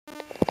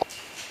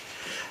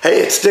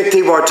Hey, it's Dick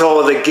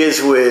DeBartolo, the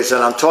GizWiz,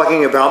 and I'm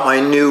talking about my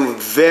new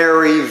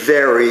very,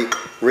 very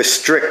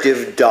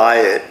restrictive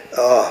diet.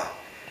 I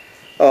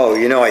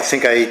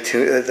think I ate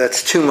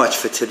that's too much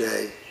for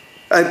today.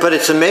 But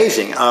it's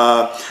amazing.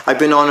 I've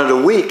been on it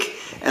a week,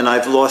 and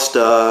I've lost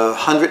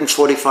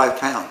 145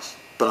 pounds.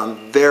 But I'm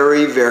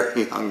very,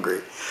 very hungry.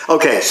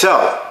 Okay,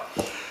 so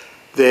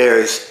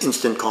there's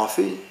instant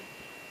coffee,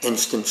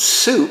 instant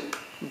soup,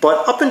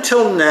 but up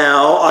until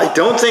now, I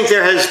don't think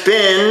there has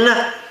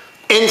been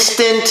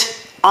Instant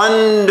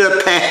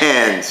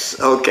Underpants,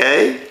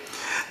 okay?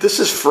 This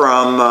is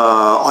from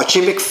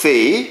Archie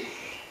McPhee,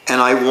 and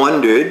I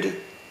wondered,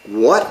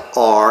 what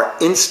are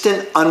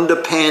Instant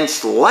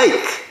Underpants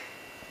like?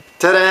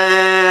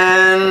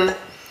 Ta-da!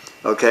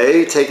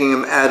 Okay, taking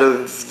them out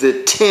of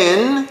the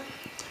tin.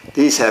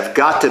 These have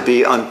got to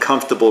be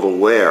uncomfortable to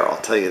wear, I'll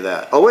tell you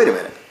that. Oh, wait a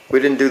minute. We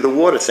didn't do the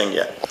water thing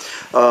yet.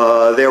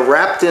 They're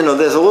wrapped in,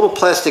 there's a little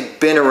plastic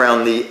bin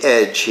around the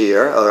edge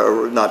here,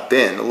 or not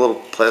bin, a little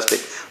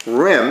plastic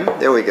rim.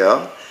 There we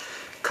go.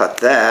 Cut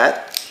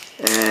that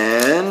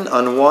and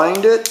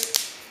unwind it.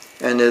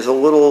 And there's a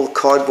little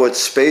cardboard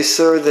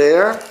spacer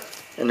there.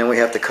 And then we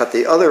have to cut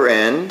the other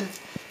end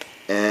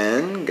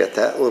and get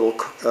that little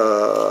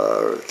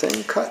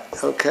thing cut.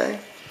 Okay.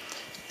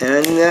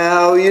 And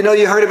now,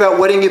 you heard about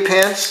wetting your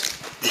pants?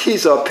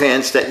 These are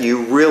pants that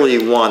you really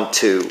want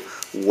to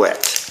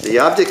wet. The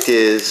object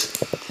is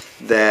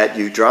that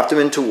you drop them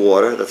into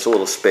water. That's a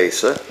little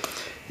spacer.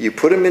 You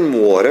put them in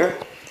water,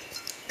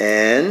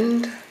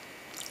 and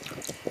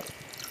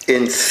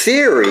in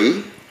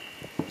theory,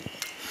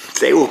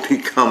 they will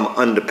become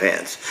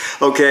underpants.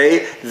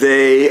 Okay,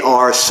 they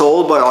are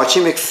sold by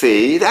Archie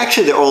McPhee.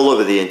 Actually, they're all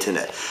over the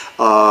internet.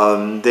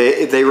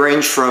 They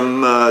range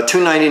from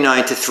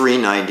 $2.99 to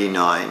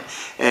 $3.99,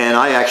 and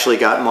I actually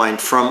got mine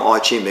from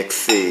Archie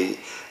McPhee,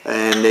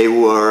 and they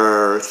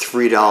were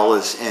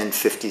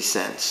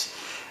 $3.50.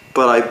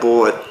 But I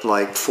bought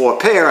like 4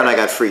 pair, and I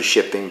got free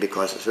shipping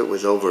because it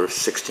was over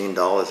 $16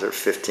 or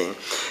 $15.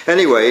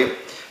 Anyway,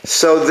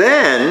 so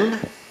then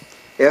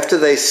after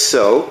they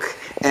soak,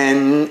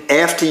 and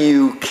after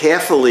you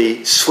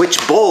carefully switch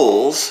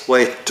bowls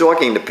while you're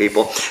talking to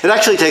people, it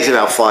actually takes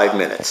about 5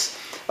 minutes.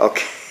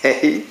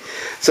 Okay,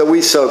 so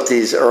we soaked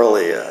these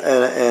earlier,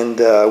 and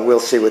we'll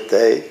see what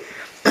they.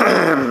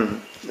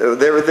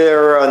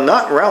 They're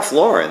not Ralph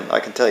Lauren, I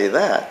can tell you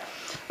that.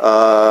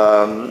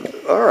 All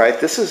right,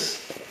 this is.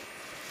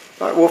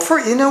 Well,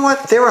 you know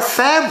what? They're a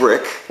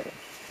fabric,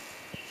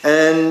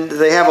 and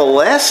they have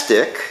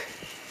elastic,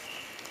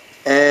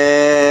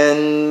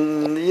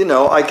 and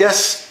I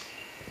guess.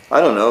 I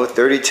don't know,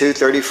 32,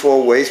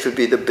 34 waist would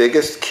be the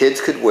biggest.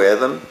 Kids could wear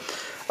them.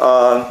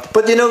 But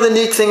the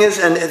neat thing is,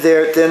 and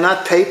they're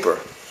not paper.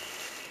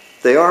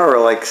 They are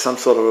like some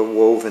sort of a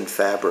woven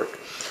fabric.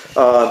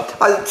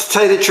 To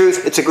tell you the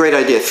truth, it's a great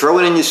idea. Throw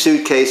it in your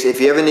suitcase. If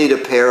you ever need a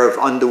pair of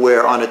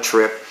underwear on a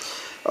trip,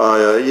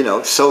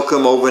 soak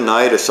them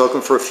overnight or soak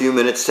them for a few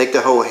minutes. Take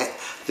the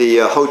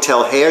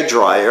hotel hair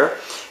dryer,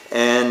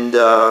 and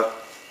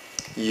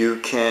you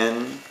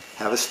can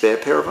have a spare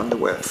pair of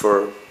underwear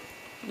for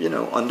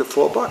under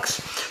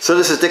 $4. So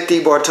this is Dick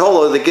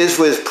DeBartolo, the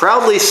GizWiz,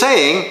 proudly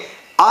saying,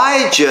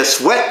 I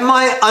just wet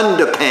my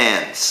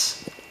underpants.